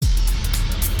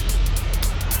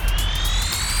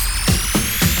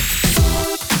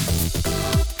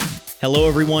Hello,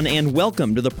 everyone, and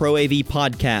welcome to the Pro AV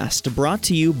podcast, brought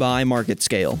to you by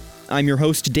MarketScale. I'm your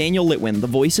host, Daniel Litwin, the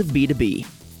voice of B2B.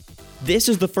 This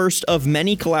is the first of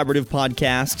many collaborative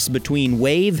podcasts between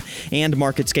Wave and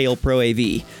MarketScale Pro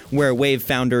AV, where Wave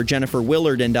founder Jennifer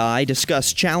Willard and I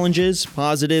discuss challenges,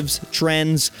 positives,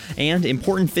 trends, and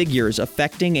important figures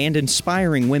affecting and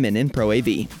inspiring women in Pro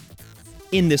AV.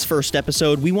 In this first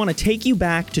episode, we want to take you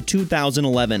back to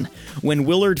 2011, when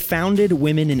Willard founded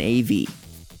Women in AV.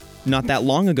 Not that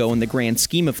long ago in the grand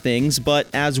scheme of things, but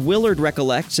as Willard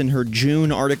recollects in her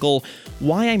June article,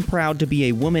 Why I'm Proud to Be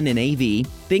a Woman in AV,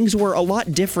 things were a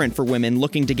lot different for women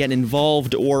looking to get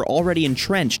involved or already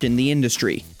entrenched in the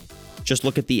industry. Just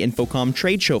look at the Infocom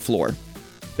trade show floor.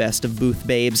 Best of Booth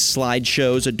Babes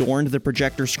slideshows adorned the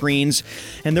projector screens,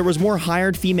 and there was more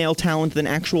hired female talent than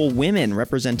actual women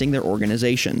representing their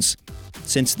organizations.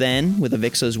 Since then, with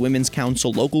Avixa's Women's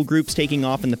Council local groups taking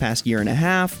off in the past year and a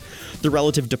half, the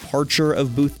relative departure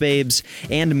of Booth Babes,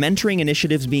 and mentoring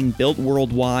initiatives being built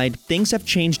worldwide, things have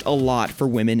changed a lot for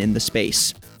women in the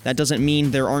space. That doesn't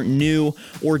mean there aren't new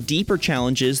or deeper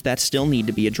challenges that still need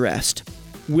to be addressed.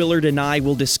 Willard and I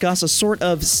will discuss a sort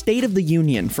of state of the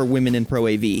union for women in Pro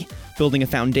AV, building a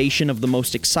foundation of the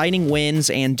most exciting wins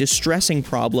and distressing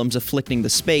problems afflicting the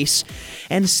space,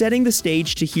 and setting the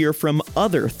stage to hear from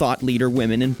other thought leader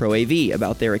women in Pro AV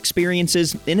about their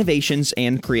experiences, innovations,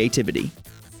 and creativity.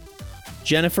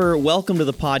 Jennifer, welcome to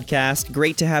the podcast.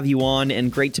 Great to have you on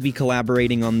and great to be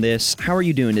collaborating on this. How are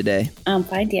you doing today? I'm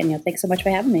fine, Daniel. Thanks so much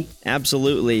for having me.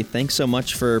 Absolutely. Thanks so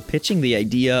much for pitching the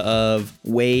idea of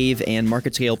Wave and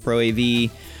MarketScale Pro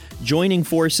AV joining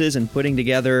forces and putting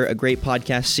together a great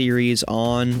podcast series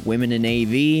on women in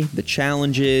AV, the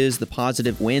challenges, the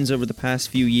positive wins over the past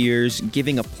few years,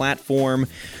 giving a platform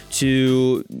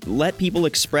to let people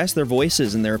express their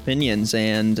voices and their opinions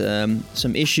and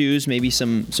some issues, maybe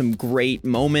some great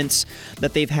moments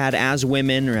that they've had as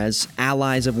women or as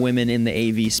allies of women in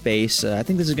the AV space. I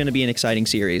think this is going to be an exciting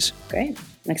series. Great.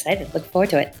 I'm excited. Look forward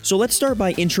to it. So let's start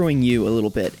by introing you a little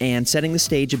bit and setting the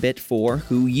stage a bit for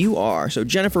who you are. So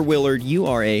Jennifer Willard, you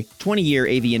are a 20-year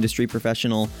AV industry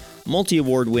professional,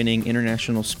 multi-award winning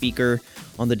international speaker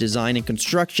on the design and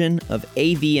construction of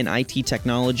AV and IT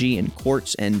technology in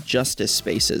courts and justice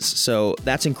spaces. So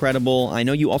that's incredible. I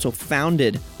know you also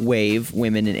founded Wave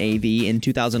Women in AV in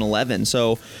 2011.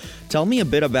 So tell me a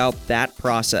bit about that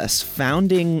process,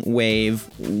 founding Wave,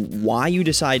 why you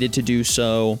decided to do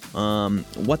so,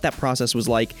 what that process was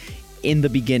like in the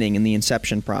beginning, in the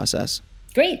inception process.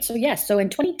 Great. So in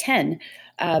 2010,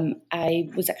 I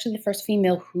was actually the first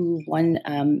female who won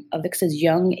Avixa's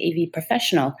Young AV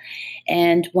Professional.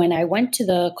 And when I went to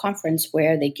the conference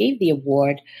where they gave the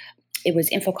award, it was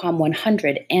Infocom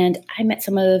 100. And I met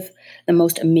some of the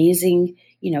most amazing,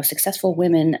 successful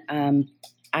women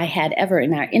I had ever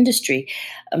in our industry.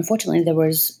 Unfortunately, there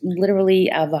was literally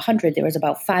of 100, there was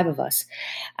about 5 of us.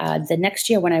 The next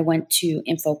year when I went to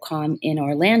Infocom in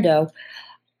Orlando,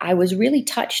 I was really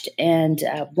touched. And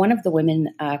one of the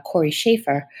women, Corey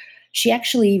Schaefer, she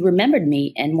actually remembered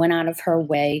me and went out of her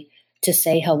way to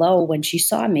say hello when she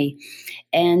saw me.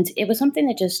 And it was something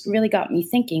that just really got me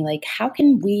thinking, like, how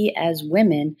can we as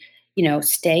women,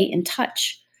 stay in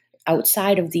touch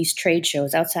outside of these trade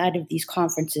shows, outside of these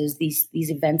conferences, these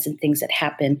events and things that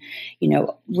happen,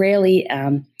 rarely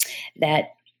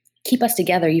that keep us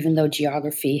together, even though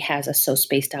geography has us so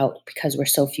spaced out because we're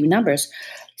so few numbers.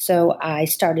 So I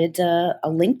started a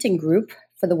LinkedIn group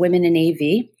for the women in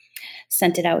AV,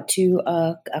 sent it out to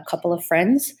a couple of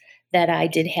friends that I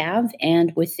did have,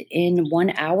 and within 1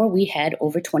 hour, we had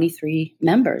over 23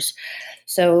 members.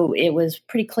 So it was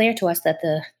pretty clear to us that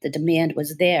the demand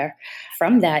was there.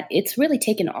 From that, it's really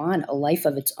taken on a life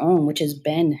of its own, which has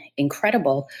been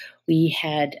incredible. We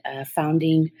had a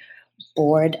founding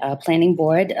board, planning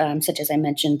board, such as I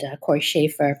mentioned, Corey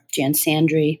Schaefer, Jan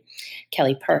Sandry,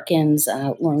 Kelly Perkins,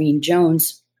 Laureen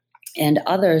Jones, and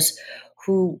others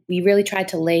who we really tried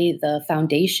to lay the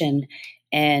foundation.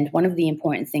 And one of the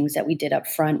important things that we did up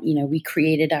front, we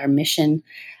created our mission.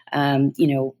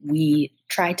 We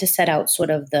tried to set out sort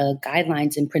of the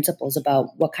guidelines and principles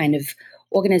about what kind of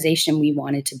organization we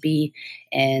wanted to be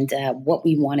and what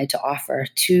we wanted to offer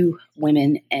to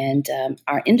women and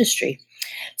our industry.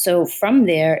 So from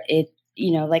there, it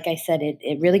like I said,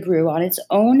 it really grew on its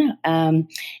own.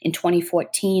 In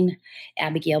 2014,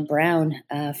 Abigail Brown,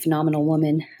 a phenomenal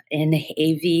woman in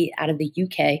AV out of the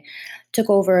UK, took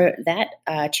over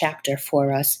that chapter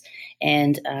for us.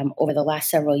 And over the last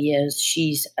several years,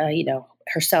 she's,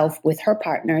 herself with her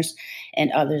partners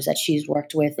and others that she's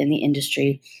worked with in the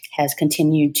industry has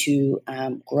continued to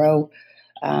grow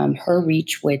Her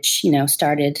Reach, which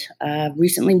started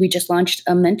recently. We just launched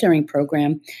a mentoring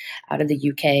program out of the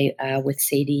UK with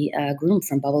Sadie Groom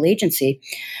from Bubble Agency.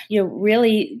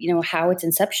 Really, how its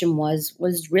inception was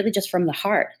really just from the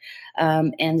heart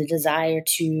and the desire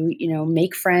to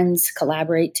make friends,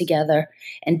 collaborate together,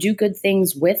 and do good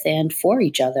things with and for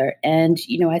each other. And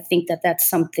I think that that's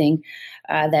something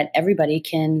that everybody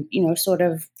can sort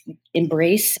of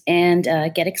embrace and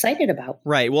get excited about.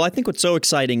 Right. Well, I think what's so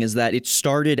exciting is that it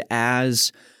started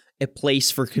as a place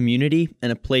for community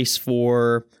and a place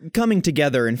for coming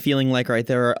together and feeling like, all right,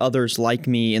 there are others like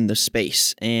me in the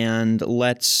space, and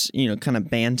let's, kind of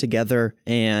band together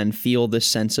and feel this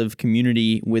sense of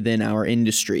community within our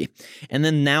industry. And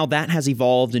then now that has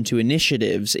evolved into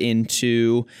initiatives,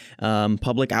 into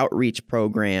public outreach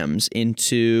programs,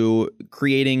 into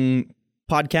creating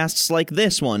podcasts like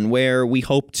this one, where we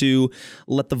hope to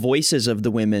let the voices of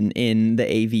the women in the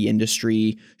AV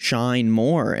industry shine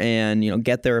more and,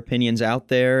 get their opinions out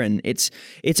there. And it's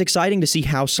exciting to see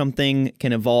how something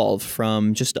can evolve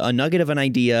from just a nugget of an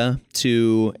idea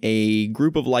to a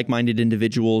group of like-minded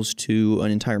individuals to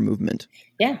an entire movement.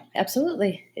 Yeah,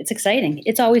 absolutely. It's exciting.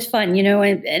 It's always fun,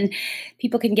 and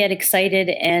people can get excited.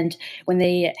 And when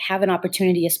they have an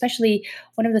opportunity, especially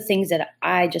one of the things that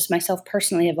I just myself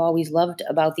personally have always loved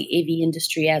about the AV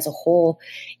industry as a whole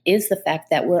is the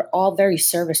fact that we're all very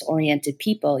service oriented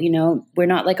people. We're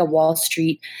not like a Wall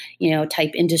Street,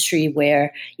 type industry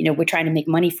where, we're trying to make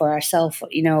money for ourselves,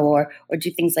 or do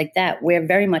things like that. We're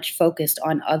very much focused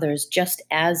on others just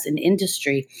as an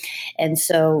industry. And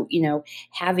so,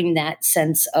 having that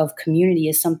sense of community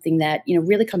is something that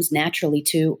really comes naturally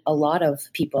to a lot of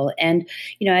people. And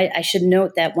I should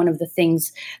note that one of the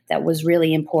things that was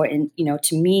really important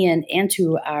to me and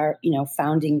to our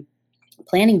founding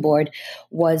planning board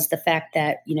was the fact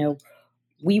that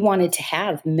we wanted to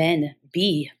have men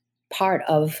be part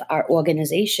of our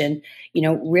organization.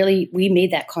 Really, we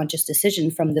made that conscious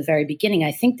decision from the very beginning.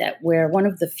 I think that we're one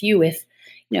of the few, if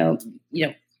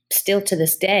still to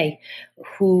this day,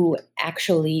 who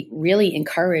actually really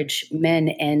encourage men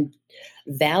and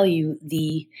value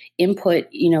the input,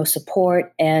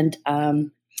 support and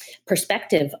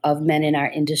perspective of men in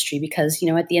our industry, because,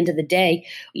 at the end of the day,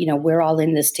 we're all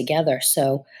in this together.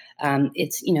 So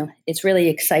it's really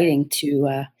exciting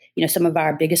to, some of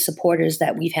our biggest supporters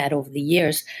that we've had over the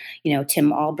years,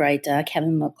 Tim Albright,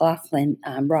 Kevin McLaughlin,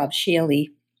 Rob Shealy,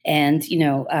 and,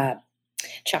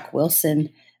 Chuck Wilson,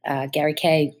 Gary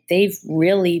Kay, they've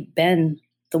really been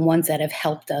the ones that have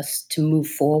helped us to move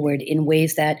forward in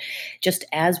ways that just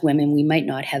as women, we might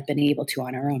not have been able to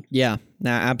on our own. Yeah,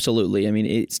 absolutely. I mean,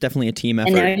 it's definitely a team effort.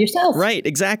 And now yourself. Right,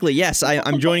 exactly. Yes,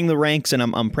 I'm joining the ranks and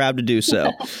I'm proud to do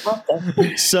so.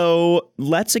 Awesome. So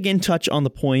let's again touch on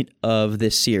the point of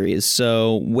this series.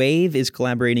 So Wave is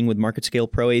collaborating with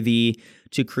MarketScale Pro AV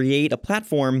to create a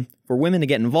platform for women to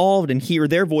get involved and hear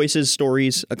their voices,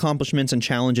 stories, accomplishments, and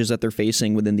challenges that they're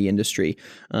facing within the industry.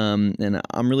 And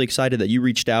I'm really excited that you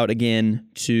reached out again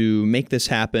to make this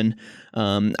happen.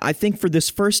 I think for this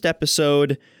first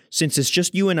episode, since it's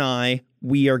just you and I,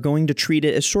 we are going to treat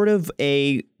it as sort of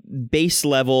a base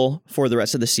level for the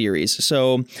rest of the series.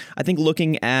 So I think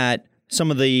looking at some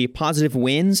of the positive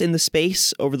wins in the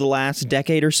space over the last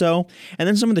decade or so, and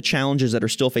then some of the challenges that are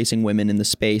still facing women in the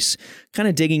space, kind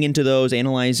of digging into those,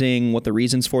 analyzing what the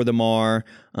reasons for them are,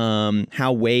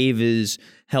 how Wave is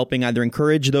helping either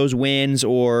encourage those wins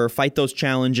or fight those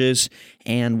challenges,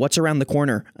 and what's around the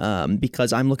corner,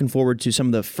 because I'm looking forward to some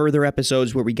of the further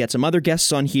episodes where we get some other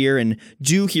guests on here and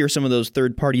do hear some of those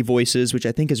third-party voices, which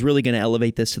I think is really going to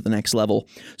elevate this to the next level.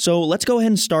 So let's go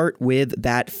ahead and start with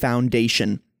that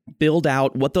foundation. Build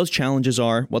out what those challenges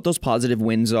are, what those positive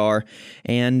wins are,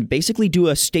 and basically do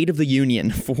a state of the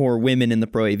union for women in the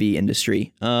Pro AV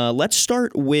industry. Let's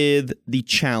start with the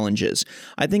challenges.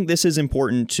 I think this is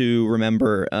important to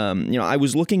remember. I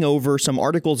was looking over some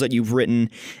articles that you've written,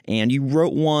 and you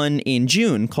wrote one in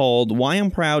June called "Why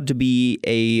I'm Proud to Be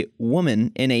a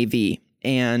Woman in AV."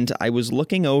 And I was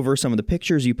looking over some of the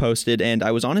pictures you posted, and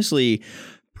I was honestly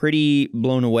pretty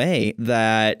blown away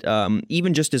that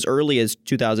even just as early as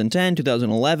 2010,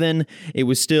 2011, it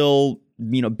was still,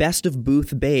 best of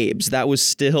booth babes. That was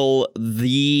still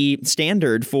the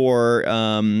standard for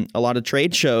a lot of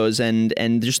trade shows, and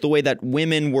just the way that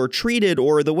women were treated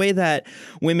or the way that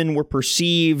women were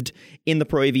perceived in the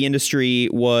Pro AV industry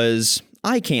was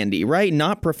eye candy, right?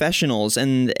 Not professionals.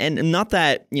 And not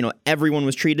that, everyone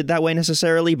was treated that way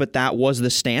necessarily, but that was the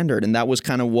standard. And that was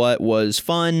kind of what was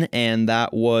fun and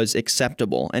that was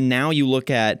acceptable. And now you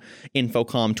look at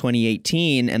InfoComm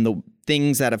 2018 and the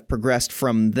things that have progressed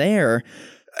from there.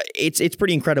 it's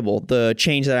pretty incredible, the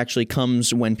change that actually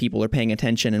comes when people are paying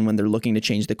attention and when they're looking to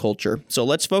change the culture. So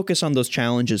let's focus on those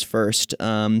challenges first.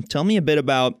 Tell me a bit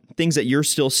about things that you're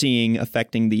still seeing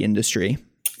affecting the industry.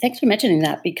 Thanks for mentioning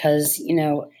that because,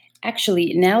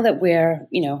 actually now that we're,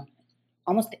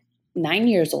 almost 9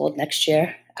 years old next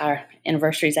year, our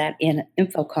anniversary is at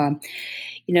InfoComm,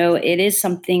 it is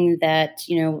something that,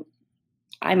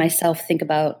 I myself think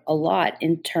about a lot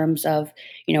in terms of,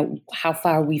 how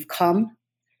far we've come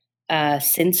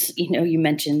since, you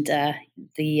mentioned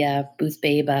the Booth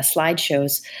Babe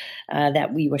slideshows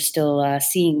that we were still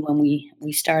seeing when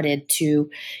we started to,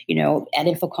 at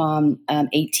InfoComm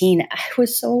 18. I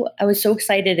was so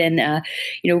excited and,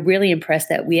 really impressed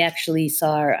that we actually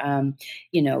saw,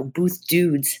 booth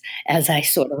dudes, as I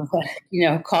sort of,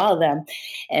 call them.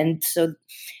 And so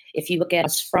if you look at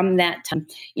us from that time,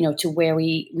 to where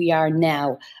we are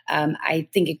now, I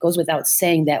think it goes without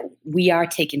saying that we are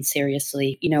taken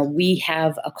seriously. We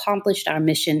have accomplished our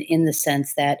mission in the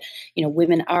sense that,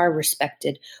 women are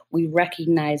respected. We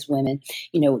recognize women.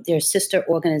 There's sister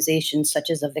organizations such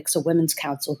as Avixa Women's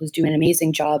Council, who's doing an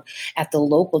amazing job at the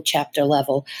local chapter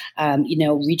level,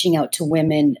 reaching out to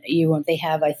women. They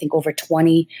have, I think, over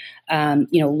 20,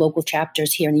 local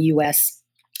chapters here in the U.S.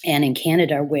 and in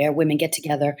Canada where women get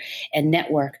together and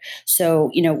network.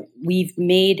 So, we've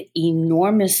made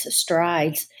enormous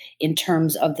strides in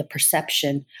terms of the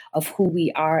perception of who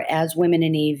we are as women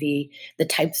in AV, the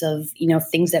types of,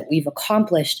 things that we've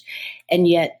accomplished. And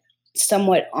yet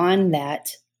somewhat on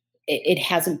that, it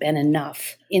hasn't been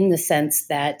enough in the sense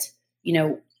that,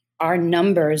 our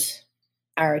numbers,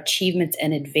 our achievements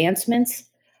and advancements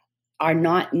are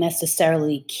not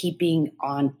necessarily keeping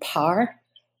on par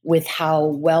with how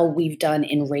well we've done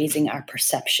in raising our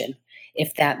perception,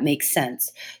 if that makes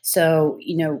sense. So,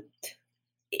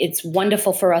 it's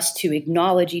wonderful for us to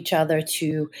acknowledge each other,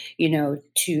 to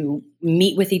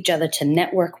meet with each other, to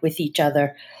network with each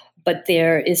other. But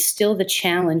there is still the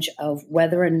challenge of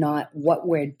whether or not what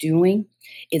we're doing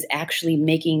is actually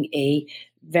making a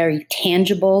very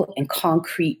tangible and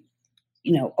concrete,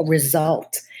 a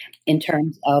result in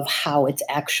terms of how it's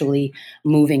actually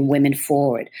moving women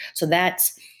forward. So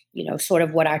that's, sort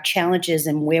of what our challenge is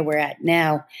and where we're at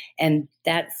now. And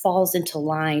that falls into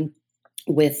line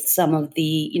with some of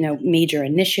the, major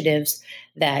initiatives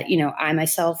that, I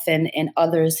myself and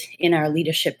others in our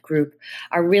leadership group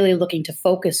are really looking to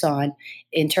focus on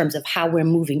in terms of how we're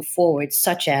moving forward,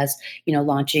 such as,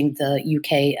 launching the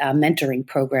UK mentoring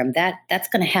program. That's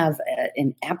going to have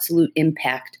an absolute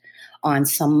impact on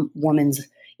some woman's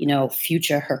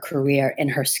future, her career and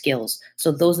her skills.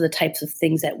 So those are the types of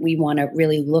things that we want to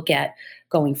really look at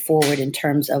going forward in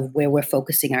terms of where we're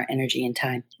focusing our energy and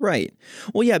time. Right.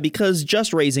 Well, yeah, because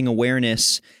just raising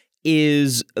awareness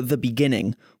is the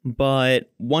beginning.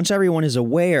 But once everyone is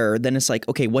aware, then it's like,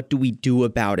 okay, what do we do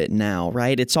about it now,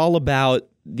 right? It's all about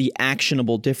the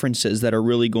actionable differences that are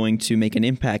really going to make an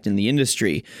impact in the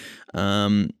industry.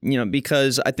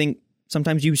 Because I think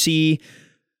sometimes you see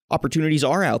opportunities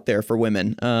are out there for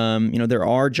women. There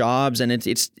are jobs and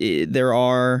there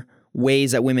are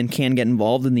ways that women can get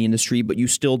involved in the industry, but you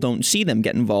still don't see them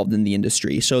get involved in the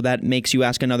industry. So that makes you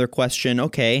ask another question.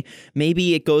 Okay,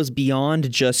 maybe it goes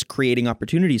beyond just creating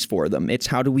opportunities for them. It's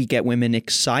how do we get women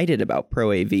excited about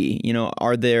Pro AV?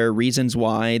 Are there reasons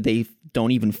why they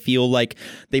don't even feel like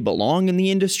they belong in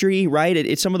the industry, right?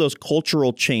 It's some of those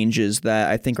cultural changes that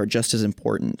I think are just as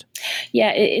important.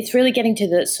 Yeah, it's really getting to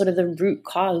the sort of the root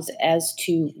cause as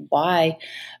to why,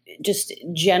 just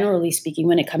generally speaking,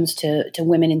 when it comes to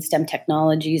women in STEM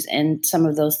technologies and some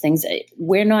of those things,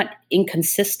 we're not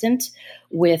inconsistent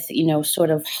with, sort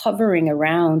of hovering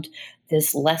around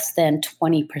this less than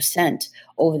 20%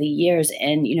 over the years.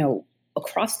 And,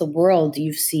 across the world,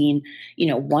 you've seen,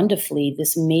 wonderfully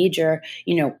this major,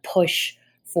 push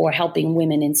for helping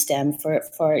women in STEM, for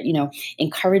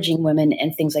encouraging women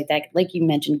and things like that. Like you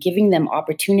mentioned, giving them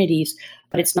opportunities,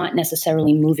 but it's not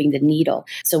necessarily moving the needle.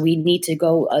 So we need to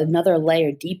go another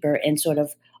layer deeper and sort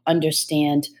of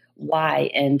understand why.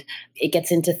 And it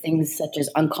gets into things such as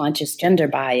unconscious gender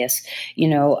bias,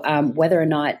 whether or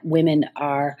not women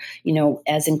are,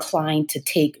 as inclined to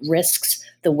take risks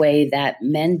the way that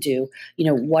men do.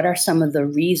 What are some of the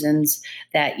reasons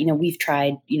that, we've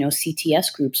tried,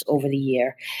 CTS groups over the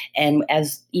year. And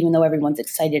even though everyone's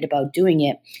excited about doing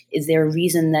it, is there a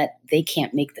reason that they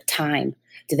can't make the time?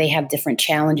 Do they have different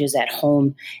challenges at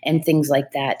home and things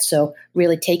like that? So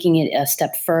really taking it a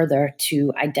step further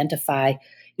to identify,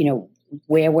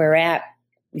 where we're at.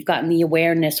 We've gotten the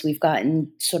awareness, we've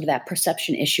gotten sort of that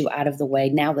perception issue out of the way.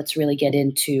 Now let's really get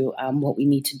into what we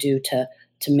need to do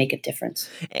to make a difference.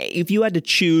 If you had to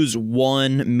choose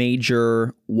one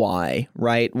major why,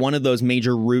 right, one of those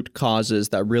major root causes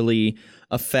that really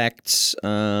affects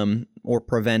or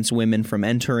prevents women from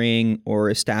entering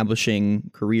or establishing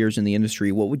careers in the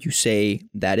industry, what would you say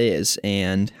that is?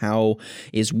 And how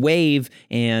is WAVE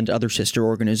and other sister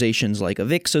organizations like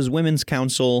Avixa's Women's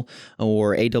Council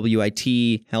or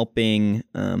AWIT helping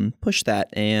push that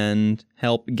and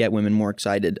help get women more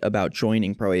excited about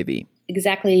joining ProAV?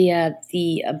 Exactly,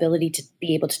 the ability to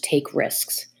be able to take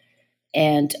risks.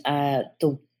 And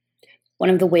one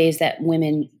of the ways that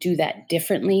women do that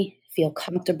differently, feel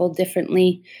comfortable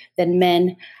differently than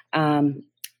men,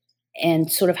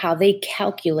 and sort of how they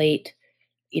calculate,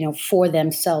 for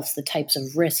themselves the types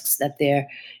of risks that they're,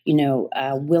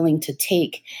 willing to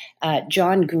take.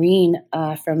 John Green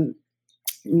from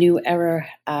New Era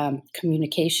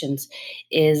Communications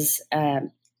is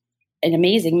an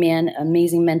amazing man,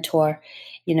 amazing mentor,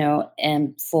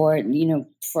 and for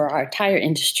our entire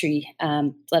industry,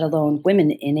 let alone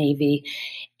women in AV.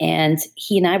 And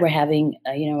he and I were having,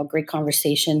 a great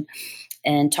conversation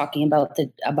and talking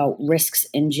about risks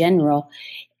in general.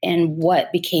 And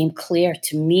what became clear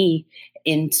to me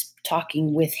in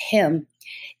talking with him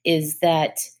is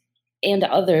that, and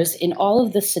others, in all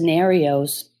of the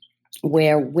scenarios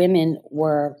where women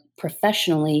were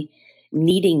professionally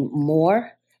needing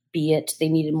more, be it they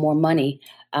needed more money,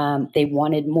 they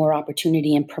wanted more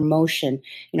opportunity and promotion,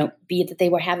 be it that they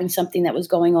were having something that was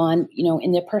going on,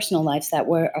 in their personal lives that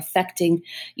were affecting,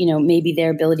 maybe their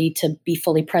ability to be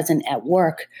fully present at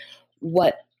work.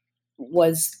 What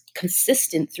was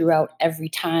consistent throughout every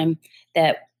time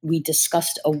that we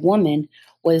discussed a woman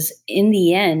was, in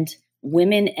the end,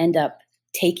 women end up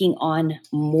taking on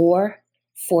more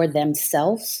for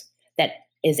themselves that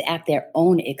is at their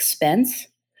own expense,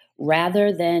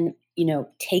 rather than,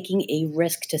 taking a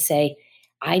risk to say,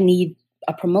 I need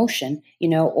a promotion,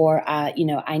 or,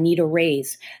 I need a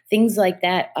raise, things like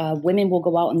that. Women will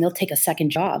go out and they'll take a second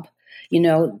job,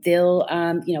 they'll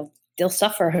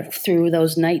suffer through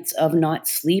those nights of not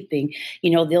sleeping.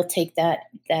 They'll take that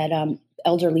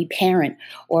elderly parent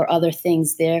or other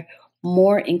things. They're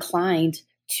more inclined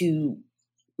to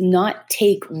not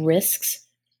take risks,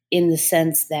 in the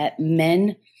sense that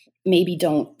men maybe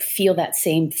don't feel that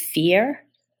same fear,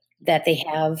 that they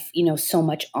have, so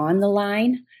much on the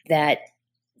line, that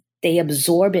they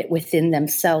absorb it within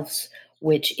themselves,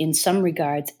 which in some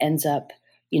regards ends up,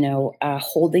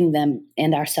 holding them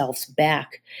and ourselves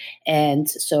back. And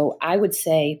so I would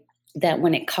say that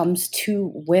when it comes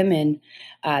to women,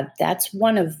 that's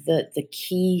one of the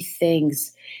key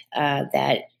things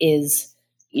that is,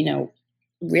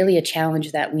 really a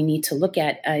challenge that we need to look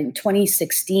at. In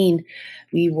 2016,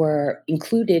 we were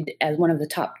included as one of the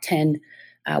top 10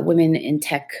 women in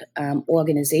tech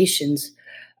organizations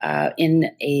in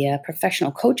a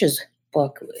professional coaches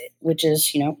book, which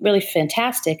is, really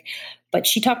fantastic. But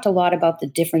she talked a lot about the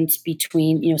difference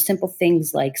between, simple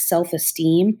things like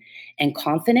self-esteem and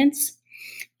confidence.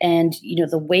 And,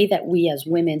 the way that we as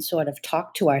women sort of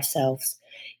talk to ourselves,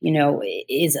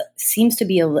 seems to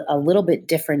be a little bit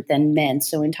different than men.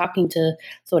 So in talking to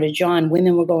sort of John,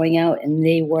 women were going out and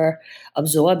they were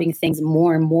absorbing things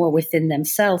more and more within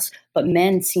themselves, but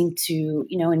men seem to,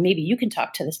 and maybe you can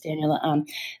talk to this, Daniela,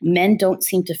 men don't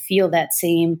seem to feel that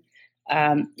same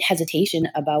hesitation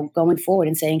about going forward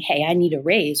and saying, hey, I need a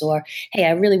raise, or, hey,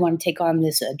 I really want to take on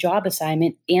this job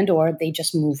assignment, and or they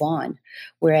just move on.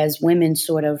 Whereas women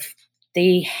sort of,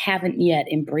 they haven't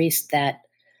yet embraced that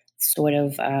sort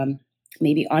of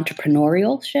maybe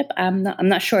entrepreneurship. I'm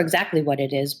not sure exactly what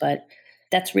it is, but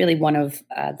that's really one of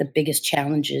the biggest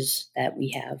challenges that we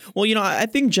have. Well, I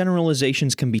think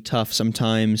generalizations can be tough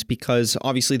sometimes, because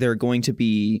obviously there are going to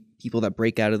be people that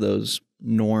break out of those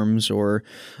norms or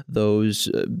those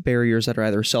barriers that are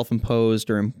either self-imposed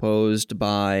or imposed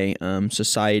by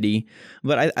society.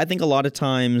 But I think a lot of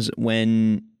times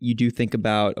when you do think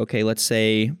about, okay, let's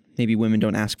say maybe women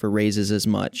don't ask for raises as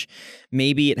much,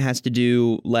 maybe it has to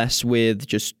do less with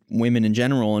just women in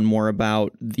general and more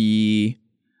about the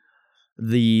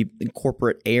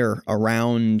corporate air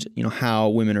around, how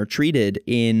women are treated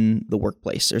in the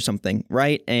workplace or something,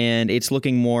 right? And it's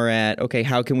looking more at, okay,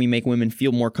 how can we make women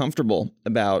feel more comfortable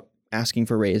about asking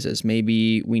for raises?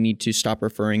 Maybe we need to stop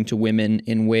referring to women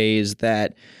in ways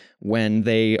that when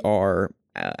they are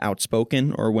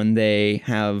outspoken or when they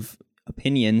have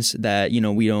opinions that,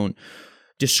 we don't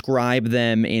describe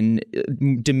them in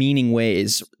demeaning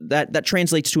ways, that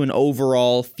translates to an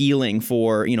overall feeling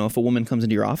for, if a woman comes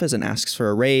into your office and asks for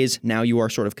a raise, now you are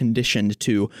sort of conditioned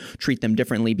to treat them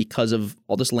differently because of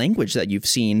all this language that you've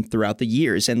seen throughout the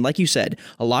years. And like you said,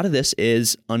 a lot of this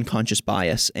is unconscious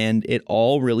bias, and it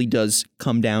all really does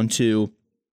come down to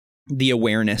the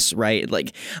awareness, right?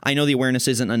 Like, I know the awareness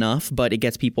isn't enough, but it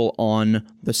gets people on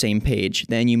the same page.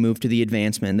 Then you move to the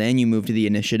advancement, then you move to the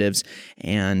initiatives,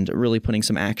 and really putting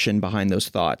some action behind those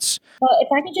thoughts. Well, if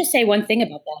I could just say one thing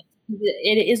about that,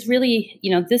 it is really,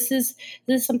 this is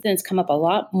something that's come up a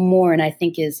lot more, and I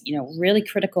think is, really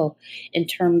critical in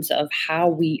terms of how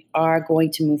we are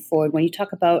going to move forward. When you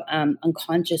talk about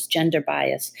unconscious gender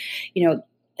bias,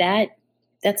 that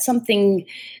that's something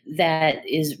that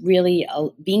is really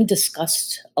being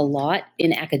discussed a lot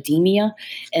in academia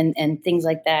and things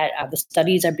like that. The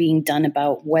studies are being done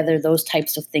about whether those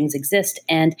types of things exist.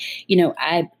 And,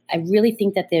 I really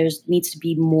think that needs to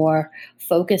be more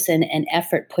focus and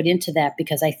effort put into that,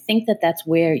 because I think that that's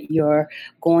where you're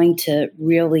going to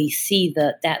really see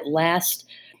that last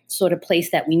sort of place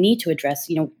that we need to address.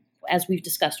 As we've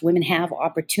discussed, women have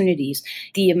opportunities.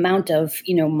 The amount of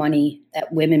money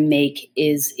that women make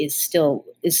is still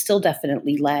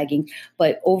definitely lagging.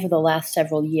 But over the last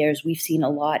several years, we've seen a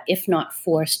lot, if not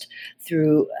forced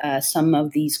through some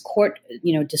of these court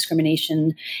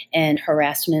discrimination and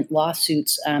harassment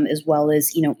lawsuits, as well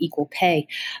as equal pay.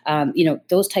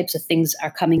 Those types of things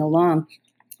are coming along.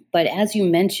 But as you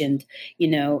mentioned,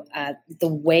 the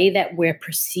way that we're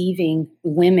perceiving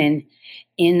women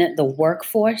in the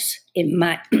workforce, in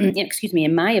my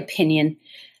opinion,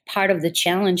 part of the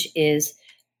challenge is,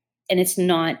 and it's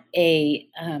not a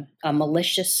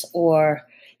malicious or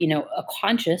a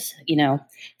conscious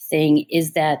thing,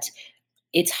 is that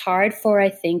it's hard for, I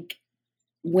think,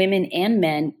 women and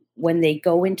men when they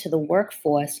go into the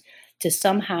workforce to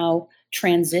somehow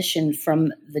transition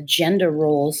from the gender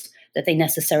roles that they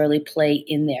necessarily play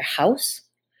in their house.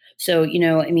 So,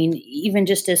 even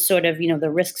just as sort of, the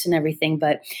risks and everything,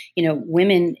 but,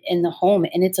 women in the home,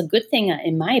 and it's a good thing,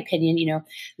 in my opinion,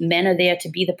 men are there to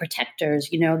be the protectors,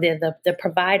 they're the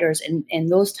providers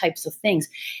and those types of things.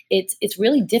 It's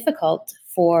really difficult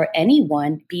for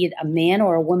anyone, be it a man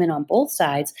or a woman on both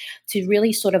sides, to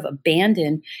really sort of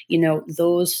abandon,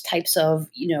 those types of,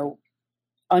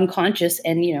 unconscious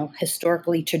and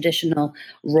historically traditional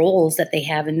roles that they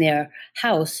have in their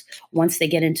house once they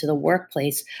get into the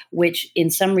workplace, which in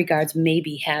some regards may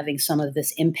be having some of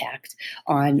this impact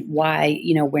on why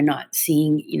we're not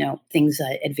seeing things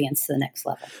advance to the next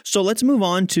level. So let's move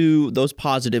on to those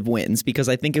positive wins, because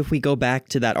I think if we go back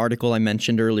to that article I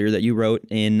mentioned earlier that you wrote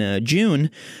in June,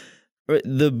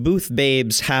 the Booth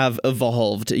babes have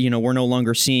evolved. We're no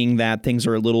longer seeing that things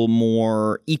are a little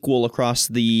more equal across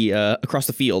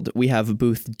the field. We have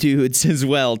Booth dudes as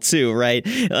well too, right?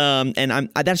 And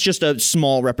that's just a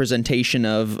small representation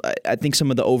of, I think,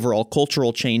 some of the overall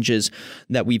cultural changes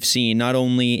that we've seen, not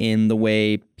only in the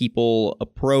way people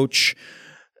approach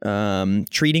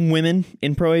treating women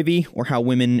in Pro AV or how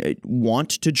women want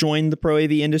to join the Pro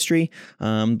AV industry.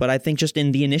 But I think just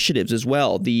in the initiatives as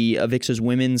well, the Avixa's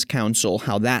Women's Council,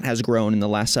 how that has grown in the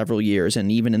last several years.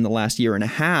 And even in the last year and a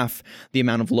half, the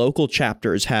amount of local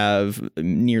chapters have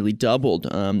nearly doubled.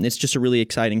 It's just a really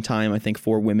exciting time, I think,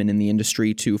 for women in the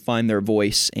industry to find their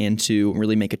voice and to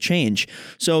really make a change.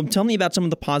 So tell me about some of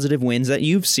the positive wins that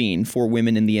you've seen for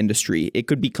women in the industry. It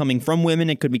could be coming from women.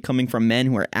 It could be coming from men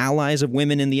who are allies of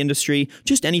women in the industry.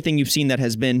 Just anything you've seen that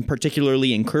has been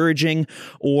particularly encouraging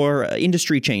or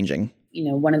industry changing.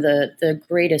 One of the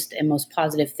greatest and most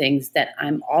positive things that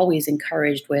I'm always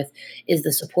encouraged with is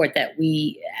the support that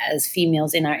we as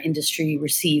females in our industry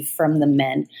receive from the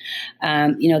men.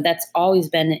 That's always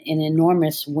been an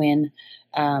enormous win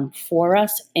for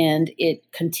us, and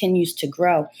it continues to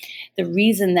grow. The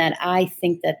reason that I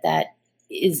think that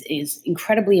is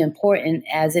incredibly important,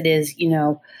 as it is,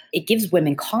 it gives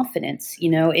women confidence.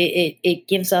 It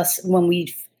gives us, when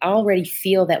we already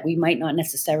feel that we might not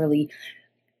necessarily,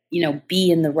 be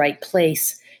in the right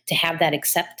place, to have that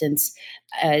acceptance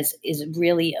is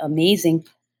really amazing.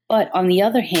 But on the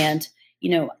other hand,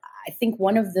 I think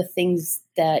one of the things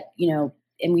that,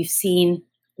 and we've seen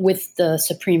with the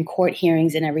Supreme Court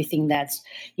hearings and everything that's,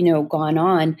 gone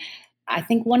on, I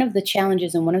think one of the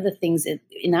challenges and one of the things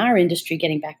in our industry,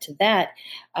 getting back to that,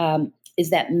 is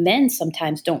that men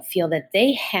sometimes don't feel that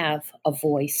they have a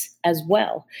voice as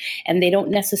well. And they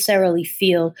don't necessarily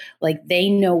feel like they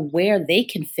know where they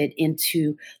can fit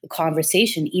into the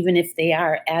conversation, even if they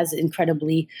are as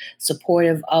incredibly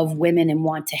supportive of women and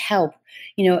want to help.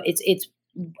 It's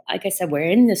like I said, we're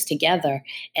in this together,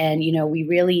 and we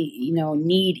really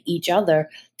need each other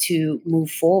to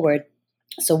move forward.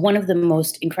 So one of the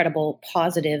most incredible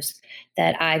positives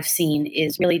that I've seen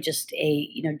is really just a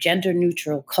gender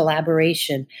neutral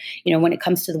collaboration. When it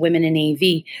comes to the women in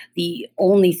AV, the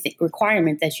only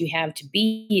requirement that you have to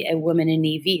be a woman in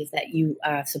AV is that you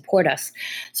support us.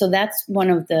 So that's one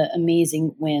of the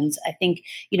amazing wins. I think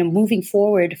moving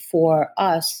forward for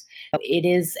us, it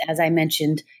is, as I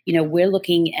mentioned, we're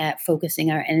looking at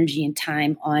focusing our energy and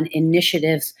time on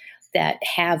initiatives that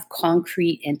have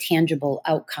concrete and tangible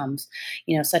outcomes,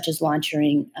 such as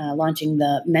launching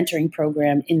the mentoring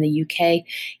program in the UK.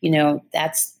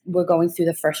 We're going through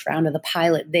the first round of the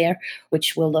pilot there,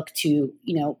 which we'll look to,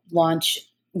 launch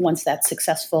once that's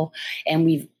successful and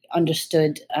we've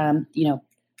understood,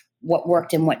 what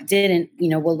worked and what didn't.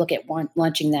 We'll look at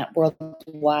launching that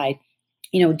worldwide.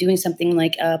 Doing something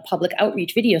like a public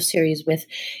outreach video series with,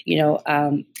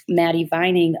 Maddie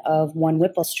Vining of One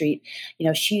Whipple Street.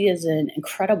 She is an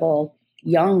incredible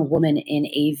young woman in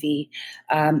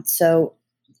AV. So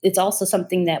it's also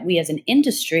something that we as an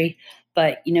industry,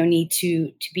 but need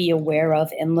to be aware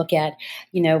of and look at.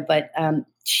 But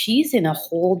she's in a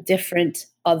whole different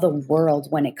other world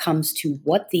when it comes to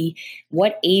what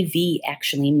AV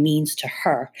actually means to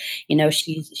her.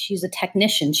 She's a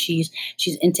technician. She's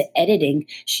into editing.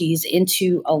 She's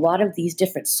into a lot of these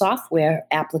different software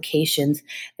applications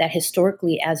that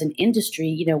historically as an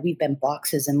industry, we've been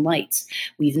boxes and lights.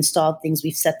 We've installed things,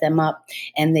 we've set them up,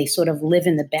 and they sort of live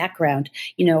in the background.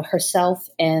 Herself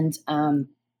and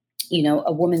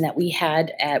a woman that we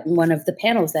had at one of the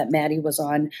panels that Maddie was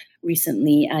on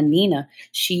recently, Nina,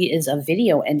 she is a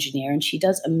video engineer and she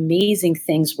does amazing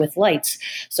things with lights.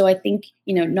 So I think,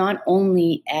 not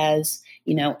only as,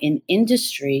 in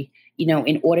industry,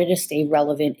 in order to stay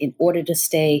relevant, in order to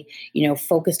stay,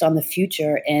 focused on the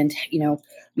future and,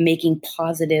 making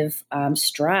positive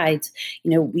strides,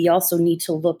 we also need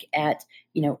to look at,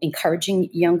 encouraging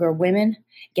younger women,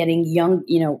 getting young,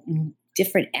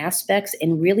 different aspects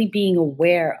and really being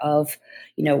aware of,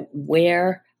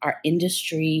 where our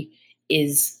industry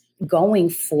is going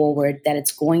forward, that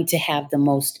it's going to have the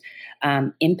most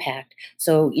impact.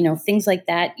 So, things like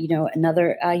that,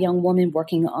 another young woman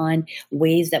working on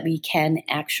ways that we can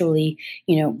actually,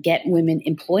 get women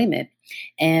employment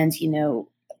and,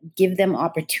 give them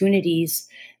opportunities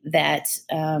that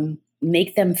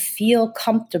make them feel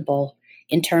comfortable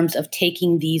in terms of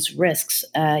taking these risks.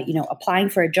 Applying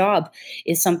for a job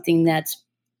is something that's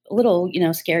a little,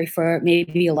 scary for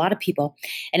maybe a lot of people.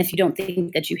 And if you don't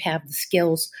think that you have the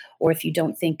skills, or if you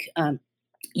don't think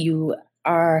you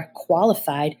are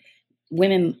qualified,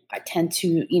 women tend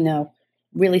to,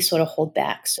 really sort of hold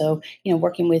back. So,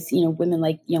 working with, young women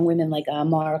like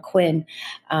Mara Quinn,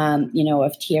 of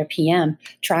TRPM,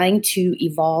 trying to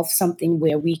evolve something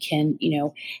where we can,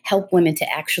 help women to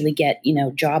actually get,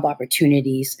 job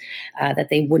opportunities that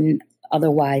they wouldn't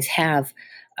otherwise have.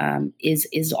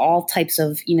 Is all types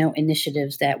of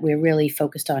initiatives that we're really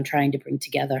focused on trying to bring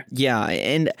together. Yeah,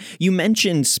 and you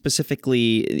mentioned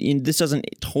specifically, this doesn't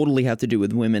totally have to do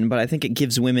with women, but I think it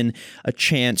gives women a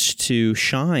chance to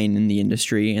shine in the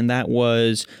industry, and that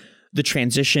was the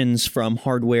transitions from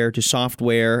hardware to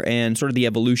software and sort of the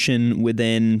evolution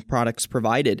within products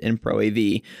provided in Pro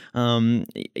AV.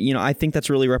 I think that's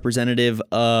really representative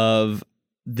of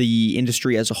the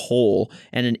industry as a whole.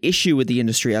 And an issue with the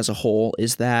industry as a whole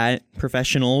is that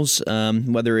professionals,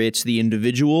 whether it's the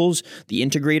individuals, the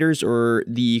integrators, or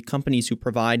the companies who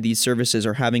provide these services,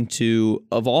 are having to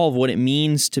evolve what it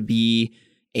means to be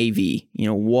AV.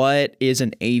 What is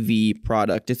an AV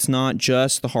product? It's not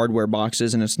just the hardware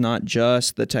boxes, and it's not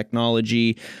just the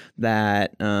technology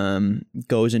that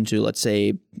goes into, let's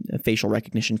say, facial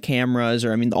recognition cameras,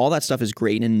 or all that stuff is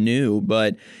great and new,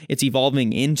 but it's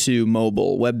evolving into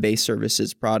mobile, web-based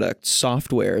services, products,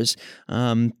 softwares,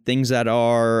 things that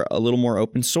are a little more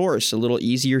open source, a little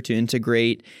easier to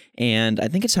integrate. And I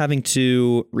think it's having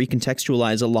to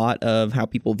recontextualize a lot of how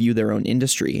people view their own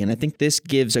industry. And I think this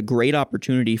gives a great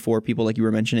opportunity for people, like you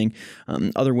were mentioning,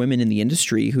 other women in the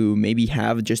industry who maybe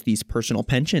have just these personal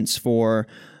penchants for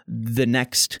the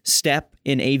next step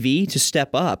in AV to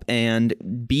step up and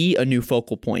be a new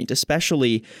focal point,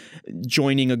 especially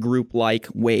joining a group like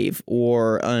WAVE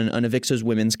or an Avixa's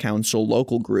Women's Council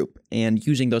local group, and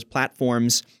using those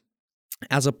platforms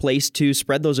as a place to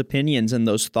spread those opinions and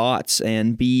those thoughts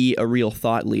and be a real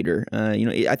thought leader.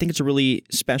 I think it's a really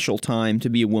special time to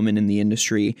be a woman in the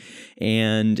industry.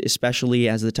 And especially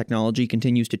as the technology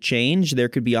continues to change, there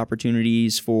could be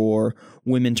opportunities for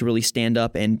women to really stand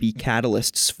up and be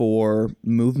catalysts for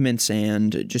movements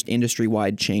and just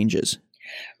industry-wide changes.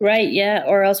 Right, yeah,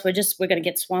 or else we're gonna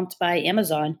get swamped by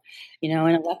Amazon,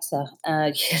 and Alexa.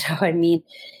 I mean,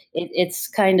 it's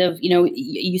kind of,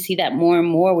 you see that more and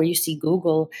more where you see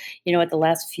Google, at the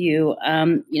last few,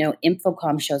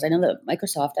 Infocom shows. I know that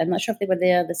Microsoft, I'm not sure if they were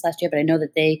there this last year, but I know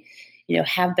that they,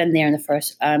 have been there in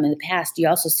the past. You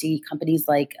also see companies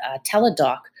like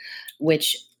Teladoc,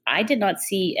 which I did not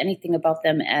see anything about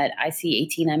them at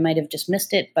IC18. I might have just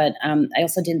missed it, but I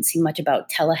also didn't see much about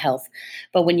telehealth.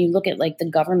 But when you look at like the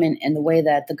government and the way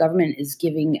that the government is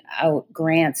giving out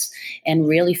grants and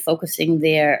really focusing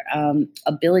their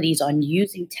abilities on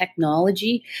using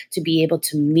technology to be able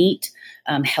to meet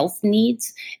health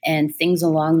needs and things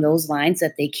along those lines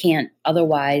that they can't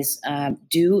otherwise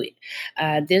do,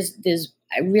 I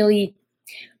really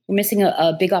we're missing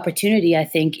a big opportunity, I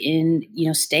think, in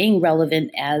staying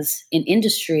relevant as an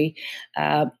industry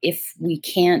if we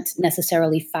can't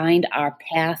necessarily find our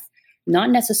path. Not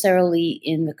necessarily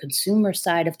in the consumer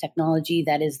side of technology,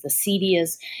 that is the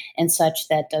CEDIAs and such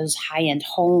that does high-end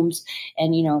homes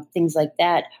and things like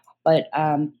that, but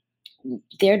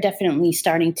they're definitely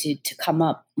starting to come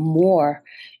up more.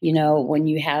 When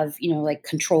you have like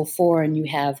Control4 and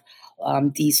you have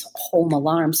these home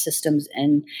alarm systems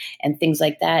and things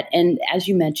like that. And as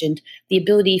you mentioned, the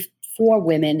ability for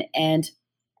women, and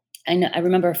I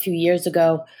remember a few years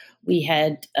ago we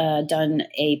had done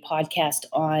a podcast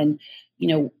on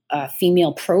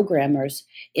female programmers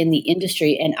in the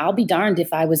industry, and I'll be darned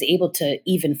if I was able to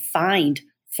even find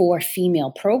 4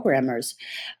 female programmers.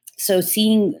 So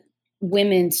seeing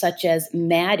women such as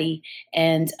Maddie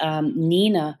and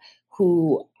Nina,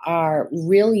 who are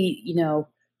really,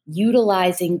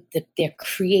 utilizing their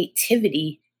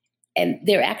creativity, and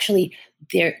they're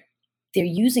they're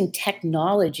using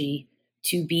technology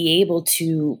to be able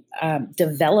to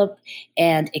develop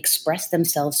and express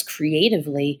themselves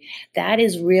creatively. That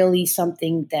is really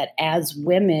something that, as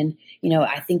women,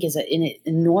 I think is an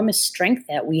enormous strength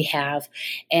that we have.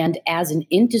 And as an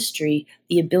industry,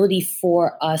 the ability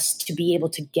for us to be able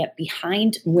to get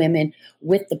behind women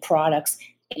with the products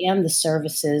and the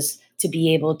services to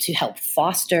be able to help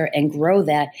foster and grow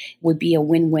that would be a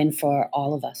win-win for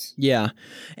all of us. Yeah.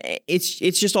 It's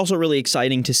just also really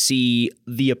exciting to see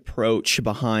the approach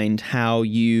behind how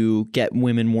you get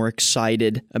women more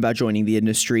excited about joining the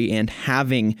industry and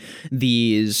having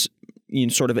these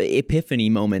sort of epiphany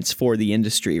moments for the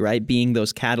industry, right? Being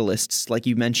those catalysts, like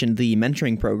you mentioned, the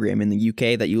mentoring program in the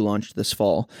UK that you launched this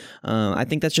fall. I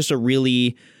think that's just a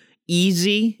really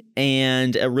easy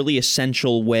and a really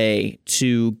essential way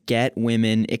to get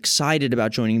women excited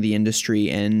about joining the industry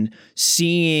and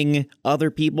seeing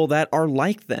other people that are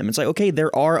like them. It's like, okay,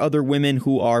 there are other women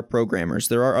who are programmers.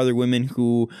 There are other women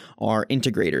who are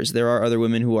integrators. There are other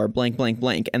women who are blank, blank,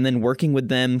 blank. And then working with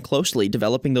them closely,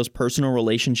 developing those personal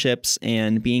relationships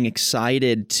and being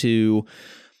excited to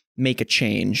make a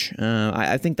change.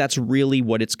 I think that's really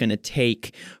what it's going to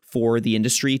take for the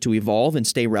industry to evolve and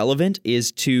stay relevant,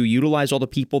 is to utilize all the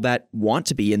people that want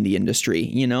to be in the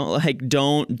industry. Like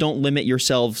don't limit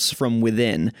yourselves from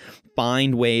within.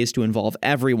 Find ways to involve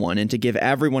everyone and to give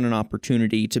everyone an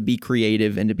opportunity to be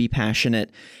creative and to be passionate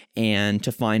and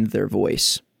to find their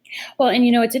voice. Well, and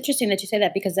it's interesting that you say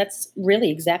that, because that's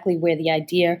really exactly where the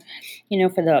idea,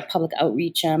 for the public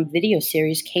outreach video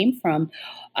series came from.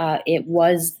 It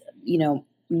was,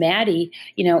 Maddie,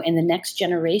 and the next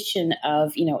generation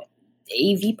of,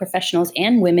 AV professionals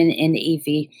and women in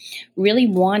AV really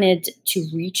wanted to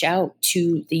reach out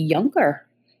to the younger,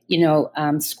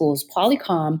 schools.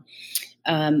 Polycom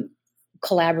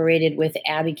collaborated with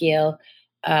Abigail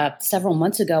several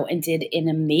months ago and did an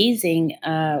amazing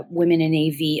Women in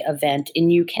AV event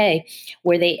in UK,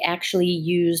 where they actually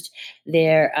used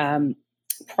their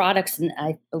products, and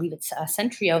I believe it's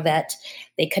Centrio, that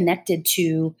they connected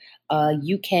to a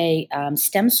UK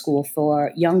STEM school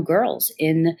for young girls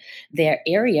in their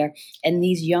area. And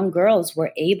these young girls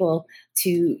were able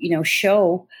to,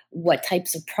 show what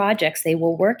types of projects they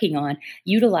were working on,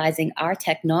 utilizing our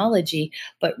technology,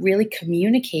 but really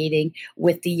communicating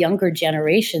with the younger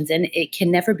generations. And it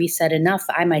can never be said enough.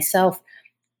 I myself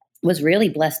was really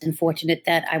blessed and fortunate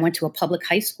that I went to a public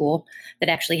high school that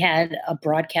actually had a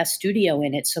broadcast studio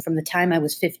in it. So from the time I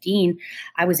was 15,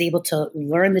 I was able to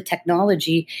learn the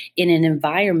technology in an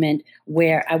environment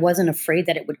where I wasn't afraid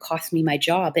that it would cost me my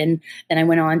job. And then I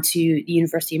went on to the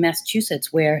University of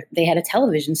Massachusetts, where they had a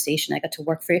television station. I got to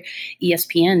work for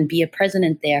ESPN, be a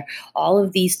president there. All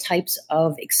of these types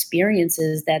of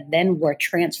experiences that then were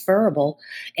transferable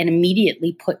and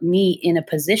immediately put me in a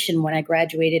position when I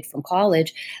graduated from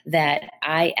college that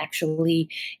I actually,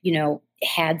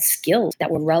 had skills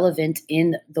that were relevant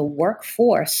in the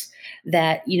workforce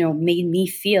that, made me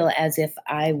feel as if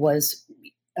I was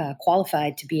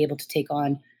qualified to be able to take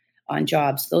on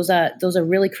jobs. Those are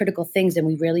really critical things, and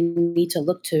we really need to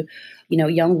look to,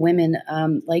 young women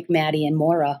like Maddie and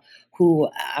Maura, who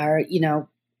are,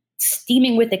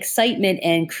 steaming with excitement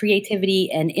and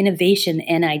creativity and innovation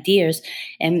and ideas,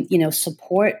 and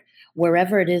support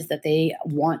wherever it is that they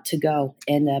want to go,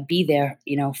 and be there,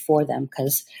 for them,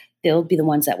 because they'll be the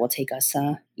ones that will take us,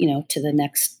 to the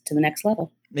next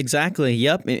level. Exactly.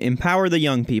 Yep. Empower the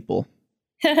young people.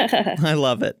 I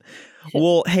love it.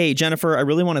 Well, hey, Jennifer, I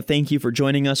really want to thank you for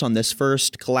joining us on this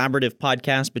first collaborative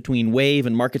podcast between Wave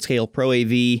and MarketScale Pro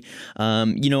AV.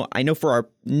 I know for our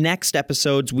next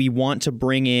episodes, we want to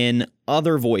bring in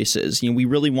other voices. We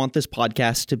really want this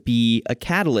podcast to be a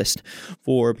catalyst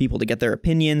for people to get their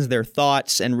opinions, their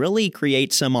thoughts, and really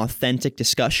create some authentic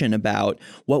discussion about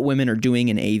what women are doing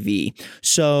in AV.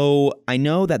 So I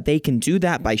know that they can do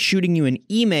that by shooting you an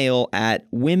email at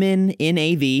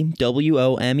womeninav,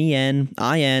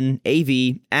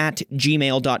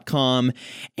 womeninav@gmail.com,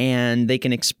 and they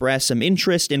can express some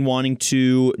interest in wanting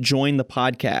to join the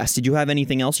podcast. Did you have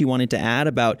anything else you wanted to add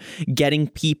about getting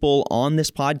people on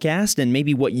this podcast and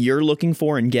maybe what you're looking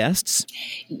for in guests?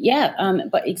 Yeah,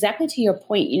 but exactly to your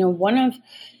point, one of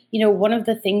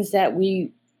the things that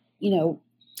we,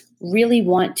 really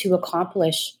want to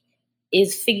accomplish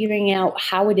is figuring out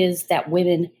how it is that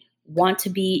women want to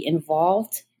be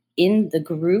involved in the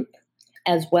group,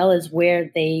 as well as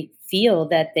where they feel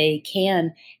that they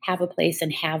can have a place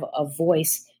and have a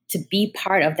voice to be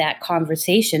part of that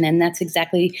conversation. And that's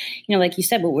exactly, like you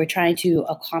said, what we're trying to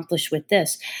accomplish with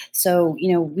this. So,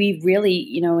 we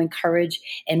really, encourage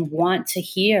and want to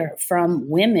hear from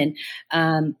women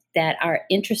that are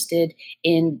interested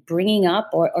in bringing up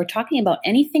or talking about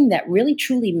anything that really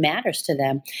truly matters to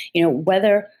them.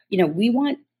 Whether,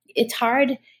 it's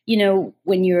hard,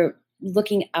 when you're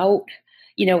looking out,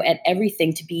 at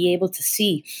everything, to be able to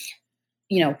see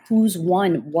who's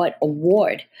won what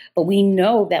award. But we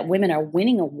know that women are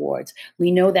winning awards. We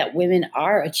know that women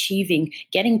are achieving,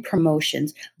 getting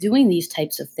promotions, doing these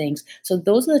types of things. So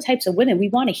those are the types of women we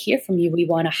want to hear from you. We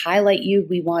want to highlight you.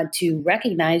 We want to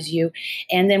recognize you.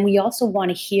 And then we also want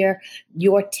to hear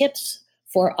your tips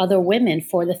for other women,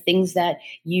 for the things that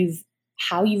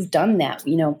how you've done that,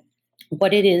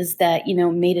 what it is that,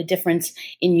 made a difference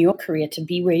in your career to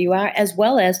be where you are, as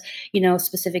well as,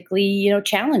 specifically,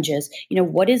 challenges.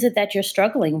 What is it that you're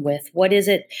struggling with? What is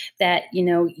it that,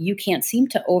 you can't seem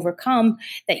to overcome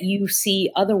that you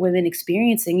see other women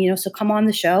experiencing? So come on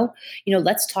the show,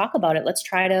 let's talk about it. Let's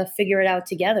try to figure it out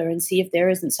together and see if there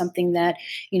isn't something that,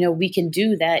 we can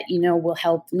do that, will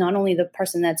help not only the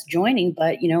person that's joining,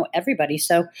 but, everybody.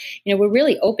 So, we're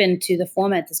really open to the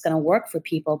format that's going to work for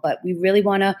people, but we really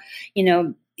want to,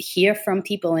 hear from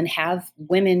people and have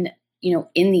women,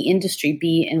 in the industry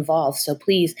be involved. So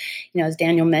please, as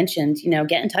Daniel mentioned,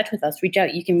 get in touch with us, reach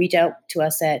out. You can reach out to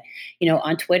us at,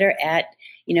 on Twitter at,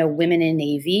 Women in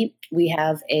AV. We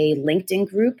have a LinkedIn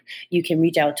group. You can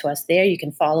reach out to us there. You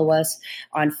can follow us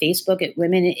on Facebook at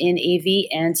Women in AV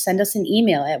and send us an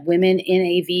email at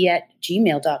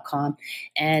womeninav@gmail.com.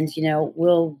 And,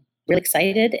 we'll really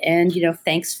excited, and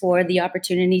thanks for the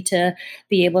opportunity to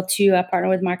be able to partner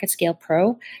with MarketScale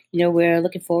Pro. We're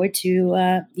looking forward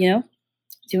to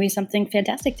doing something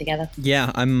fantastic together.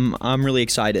 Yeah, I'm really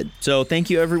excited. So thank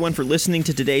you everyone for listening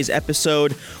to today's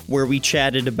episode, where we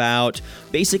chatted about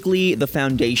basically the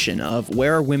foundation of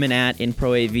where are women at in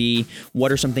Pro AV,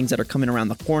 what are some things that are coming around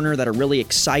the corner that are really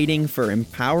exciting for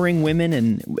empowering women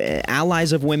and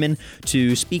allies of women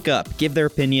to speak up, give their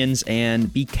opinions,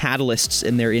 and be catalysts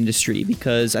in their industry,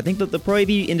 because I think that the Pro AV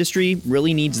industry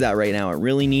really needs that right now. It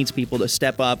really needs people to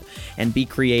step up and be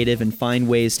creative and find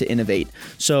ways to innovate.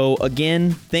 So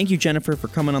again, thank you, Jennifer, for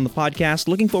coming on the podcast.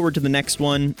 Looking forward to the next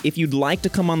one. If you'd like to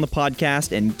come on the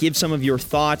podcast and give some of your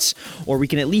thoughts, or we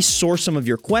can at least source some of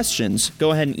your questions,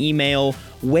 go ahead and email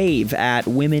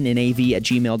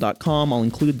wave@womeninav@gmail.com. I'll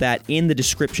include that in the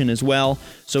description as well.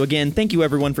 So again, thank you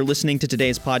everyone for listening to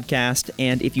today's podcast.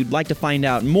 And if you'd like to find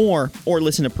out more or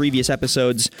listen to previous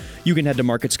episodes, you can head to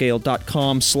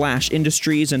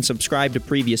marketscale.com/industries and subscribe to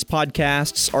previous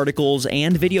podcasts, articles,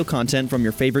 and video content from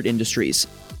your favorite industries.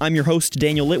 I'm your host,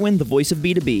 Daniel Litwin, the voice of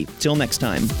B2B. Till next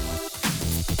time.